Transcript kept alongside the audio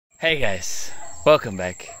Hey guys, welcome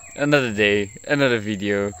back. Another day, another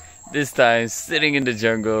video. This time sitting in the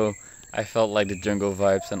jungle. I felt like the jungle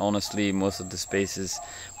vibes, and honestly most of the spaces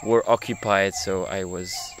were occupied, so I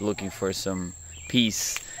was looking for some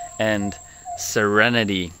peace and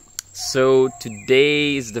serenity. So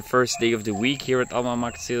today is the first day of the week here at Alma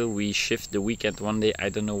Maxil. We shift the weekend one day. I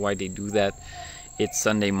don't know why they do that. It's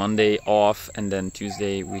Sunday, Monday off, and then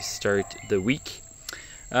Tuesday we start the week.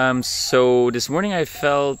 So this morning I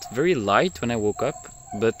felt very light when I woke up,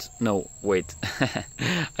 but no, wait.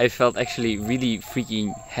 I felt actually really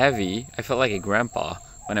freaking heavy. I felt like a grandpa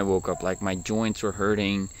when I woke up, like my joints were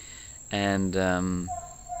hurting, and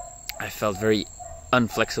I felt very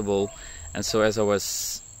unflexible. And so as I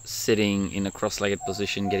was sitting in a cross-legged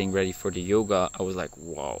position getting ready for the yoga, I was like,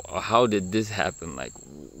 wow, how did this happen? Like,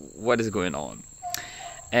 what is going on?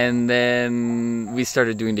 And then we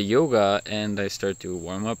started doing the yoga, and I started to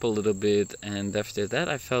warm up a little bit, and after that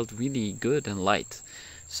I felt really good and light.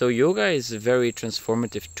 So yoga is a very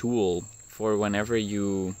transformative tool for whenever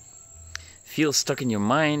you feel stuck in your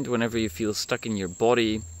mind, whenever you feel stuck in your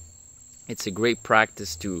body. It's a great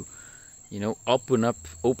practice to, you know, open up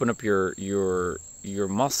your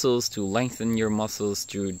muscles, to lengthen your muscles,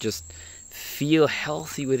 to just feel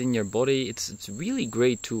healthy within your body. It's a really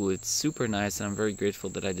great tool. It's super nice, and I'm very grateful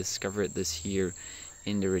that I discovered this here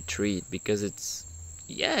in the retreat, because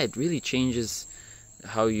it really changes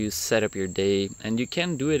how you set up your day. And you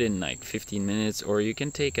can do it in like 15 minutes, or you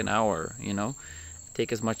can take an hour, you know,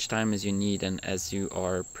 take as much time as you need and as you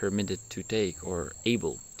are permitted to take or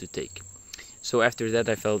able to take. So after that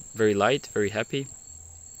I felt very light, very happy.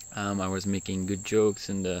 I was making good jokes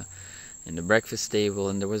in the breakfast table,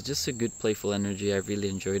 and there was just a good playful energy. I really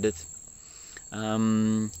enjoyed it.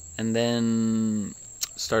 And then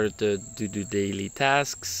started to do daily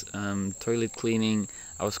tasks, toilet cleaning.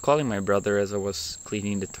 I was calling my brother as I was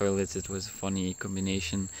cleaning the toilets. It was a funny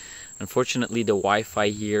combination. Unfortunately, the Wi-Fi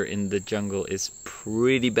here in the jungle is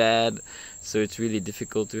pretty bad, so it's really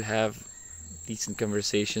difficult to have decent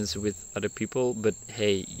conversations with other people. But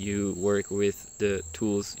hey, you work with the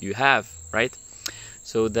tools you have, right?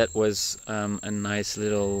 So that was a nice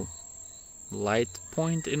little light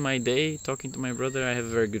point in my day, talking to my brother. I have a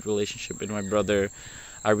very good relationship with my brother.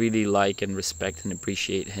 I really like and respect and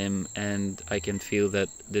appreciate him, and I can feel that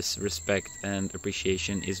this respect and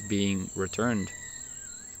appreciation is being returned.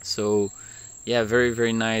 So yeah, very,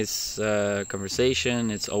 very nice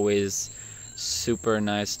conversation. It's always super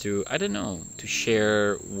nice to, I don't know, to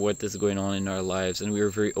share what is going on in our lives, and we are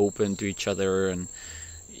very open to each other, and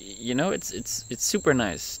you know, it's super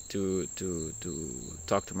nice to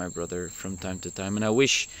talk to my brother from time to time. And I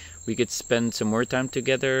wish we could spend some more time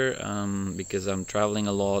together, because I'm traveling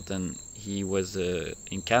a lot, and he was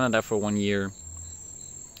in Canada for 1 year,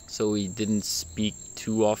 so we didn't speak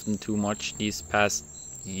too often, too much these past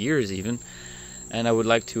years even. And I would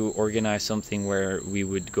like to organize something where we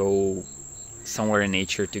would go somewhere in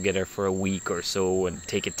nature together for a week or so, and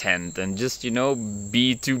take a tent and just, you know,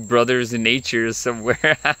 be two brothers in nature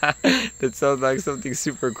somewhere. That sounds like something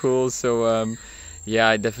super cool. So yeah,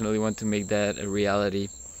 I definitely want to make that a reality,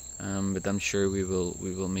 but I'm sure we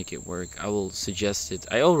will make it work. I will suggest it.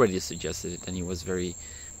 I already suggested it, and he was very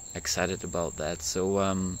excited about that.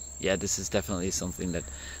 So yeah, this is definitely something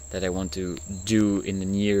that I want to do in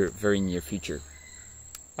the very near future.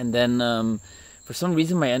 And then for some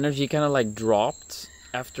reason my energy kind of like dropped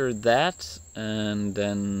after that, and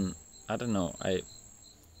then I don't know, I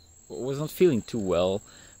was not feeling too well,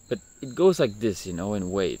 but it goes like this, you know, in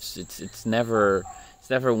waves. It's never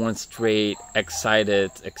one straight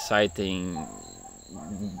exciting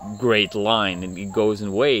great line, and it goes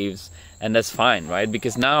in waves, and that's fine, right?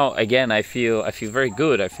 Because now again I feel very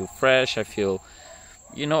good. I feel fresh. I feel,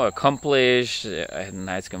 you know, accomplished. I had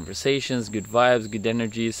nice conversations, good vibes, good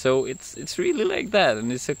energy. So it's really like that,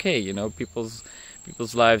 and it's okay, you know. People's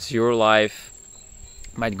lives, your life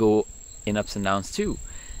might go in ups and downs too,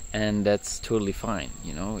 and that's totally fine,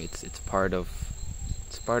 you know. It's part of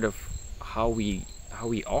how we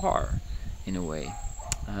are, in a way.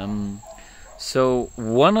 So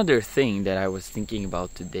one other thing that I was thinking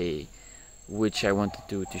about today, which I wanted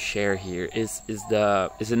to share here, is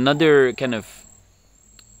another kind of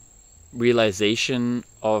realization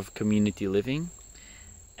of community living.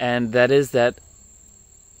 And that is that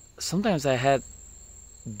sometimes I had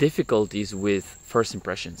difficulties with first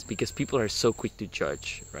impressions, because people are so quick to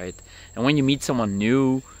judge, right? And when you meet someone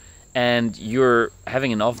new and you're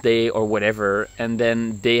having an off day or whatever, and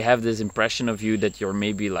then they have this impression of you that you're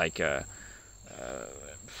maybe like a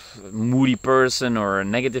moody person, or a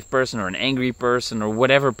negative person, or an angry person, or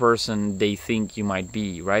whatever person they think you might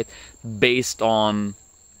be, right? Based on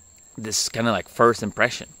this kind of like first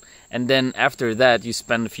impression. And then after that, you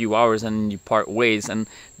spend a few hours and you part ways, and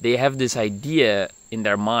they have this idea in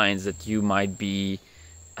their minds that you might be,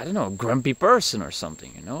 I don't know, a grumpy person or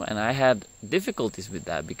something, you know. And I had difficulties with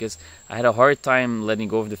that because I had a hard time letting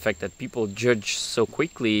go of the fact that people judge so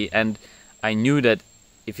quickly, and I knew that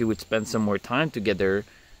if you would spend some more time together,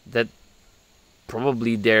 that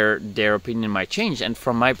probably their opinion might change. And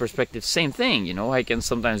from my perspective, same thing, you know. I can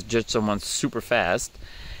sometimes judge someone super fast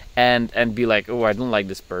and be like, oh, I don't like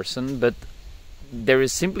this person, but there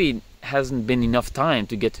is simply hasn't been enough time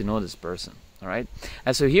to get to know this person. All right.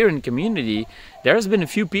 And so here in community, there has been a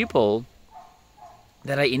few people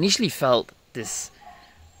that I initially felt this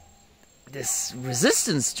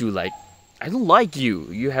resistance to, like, I don't like you.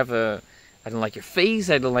 I don't like your face.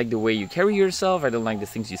 I don't like the way you carry yourself. I don't like the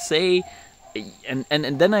things you say. And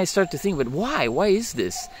then I start to think, but why? Why is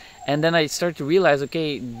this? And then I start to realize,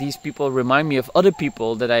 okay, these people remind me of other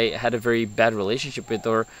people that I had a very bad relationship with,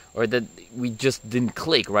 or that we just didn't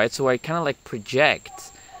click, right? So I kind of like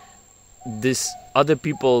project this other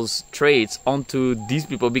people's traits onto these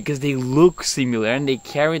people because they look similar and they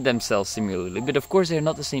carry themselves similarly. But of course, they're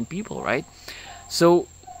not the same people, right? So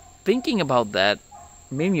thinking about that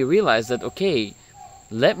made me realize that, okay,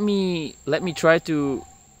 let me try to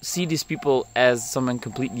see these people as someone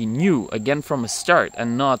completely new again from a start,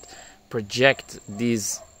 and not project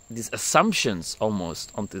these assumptions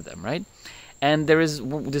almost onto them, right? And there is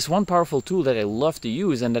this one powerful tool that I love to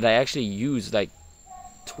use, and that I actually use like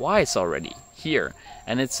twice already here,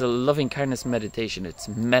 and it's a loving kindness meditation. It's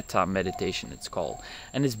metta meditation, it's called.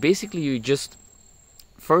 And it's basically you just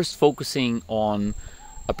first focusing on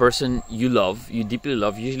a person you love, you deeply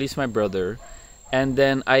love. Usually it's my brother, and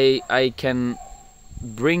then I can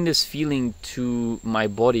bring this feeling to my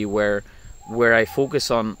body where I focus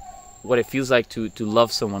on what it feels like to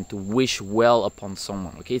love someone, to wish well upon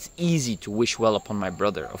someone. Okay, it's easy to wish well upon my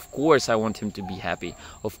brother. Of course I want him to be happy.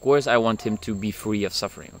 Of course I want him to be free of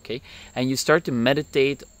suffering. Okay, and you start to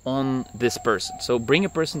meditate on this person. So bring a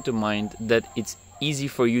person to mind that it's easy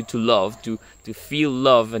for you to love, to feel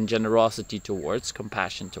love and generosity towards,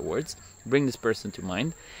 compassion towards. Bring this person to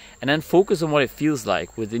mind, and then focus on what it feels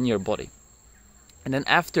like within your body. And then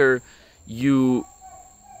after you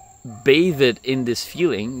bathe it in this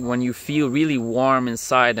feeling, when you feel really warm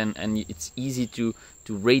inside, and it's easy to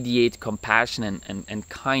radiate compassion and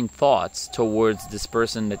kind thoughts towards this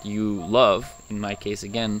person that you love, in my case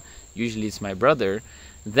again, usually it's my brother,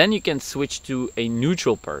 then you can switch to a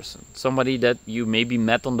neutral person, somebody that you maybe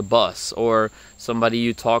met on the bus, or somebody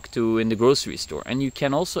you talk to in the grocery store. And you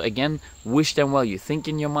can also again wish them well. You think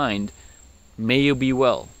in your mind, may you be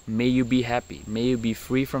well, may you be happy, may you be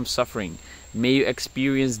free from suffering, may you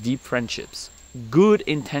experience deep friendships. Good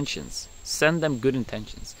intentions. Send them good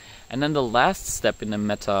intentions. And then the last step in the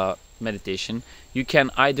metta meditation, you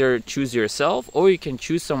can either choose yourself, or you can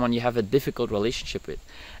choose someone you have a difficult relationship with.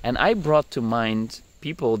 And I brought to mind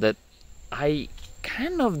people that I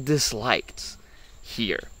kind of disliked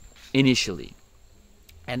here initially.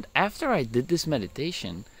 And after I did this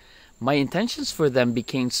meditation, my intentions for them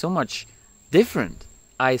became so much different.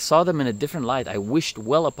 I saw them in a different light. I wished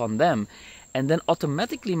well upon them, and then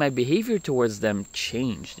automatically my behavior towards them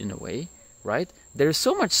changed in a way, right? There is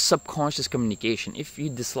so much subconscious communication. If you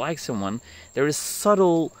dislike someone, there is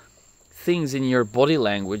subtle things in your body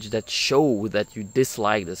language that show that you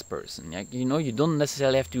dislike this person. Like, you know, you don't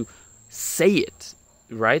necessarily have to say it,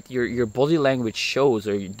 right? Your body language shows,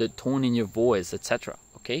 or the tone in your voice, etc.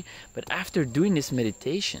 Okay? But after doing this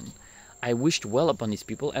meditation, I wished well upon these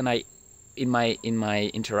people, and in my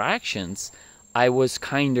interactions, I was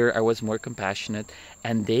kinder, I was more compassionate,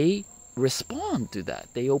 and they respond to that.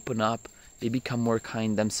 They open up, they become more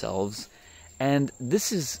kind themselves. And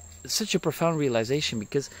this is such a profound realization,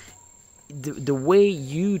 because the way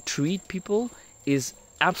you treat people is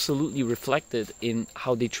absolutely reflected in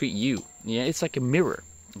how they treat you. Yeah, it's like a mirror.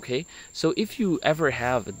 Okay, so if you ever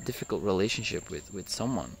have a difficult relationship with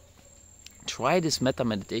someone, try this metta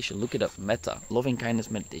meditation. Look it up, metta, loving kindness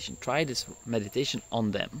meditation. Try this meditation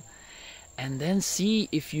on them, and then see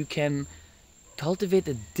if you can cultivate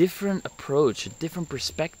a different approach, a different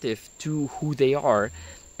perspective to who they are,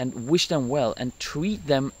 and wish them well, and treat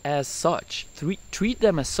them as such. Treat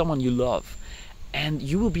them as someone you love, and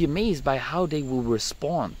you will be amazed by how they will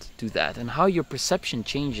respond to that, and how your perception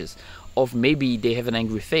changes of maybe they have an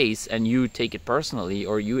angry face and you take it personally,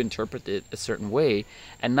 or you interpret it a certain way,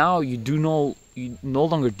 and now you no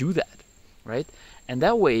longer do that, right? And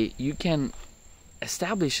that way you can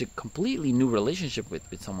establish a completely new relationship with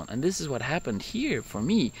someone. And this is what happened here for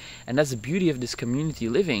me, and that's the beauty of this community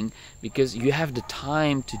living, because you have the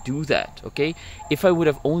time to do that. Okay, if I would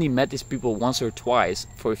have only met these people once or twice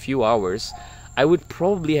for a few hours, I would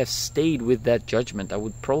probably have stayed with that judgment. I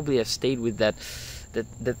would probably have stayed with that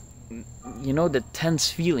you know, that tense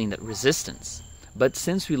feeling, that resistance. But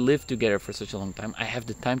since we live together for such a long time, I have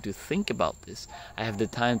the time to think about this. I have the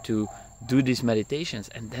time to do these meditations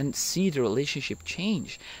and then see the relationship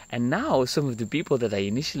change. And now some of the people that I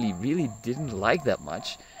initially really didn't like that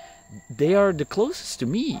much, they are the closest to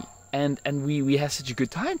me, and we have such a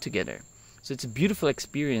good time together. So it's a beautiful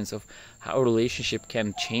experience of how a relationship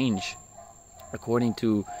can change according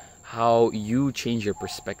to how you change your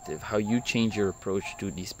perspective, how you change your approach to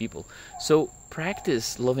these people. So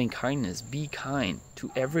practice loving kindness, be kind to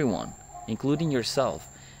everyone, including yourself,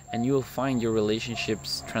 and you will find your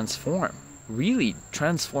relationships transform, really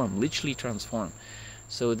transform, literally transform.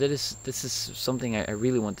 So this is something I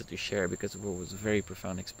really wanted to share, because it was a very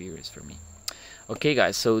profound experience for me. Okay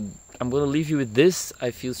guys, so I'm gonna leave you with this.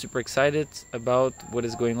 I feel super excited about what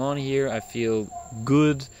is going on here. I feel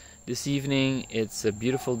good this evening. It's a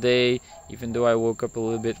beautiful day, even though I woke up a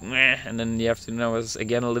little bit meh, and then in the afternoon I was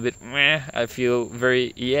again a little bit meh. I feel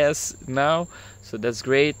very yes now, so that's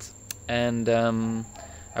great. And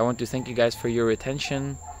I want to thank you guys for your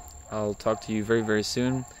attention. I'll talk to you very, very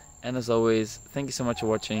soon. And as always, thank you so much for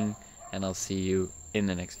watching, and I'll see you in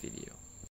the next video.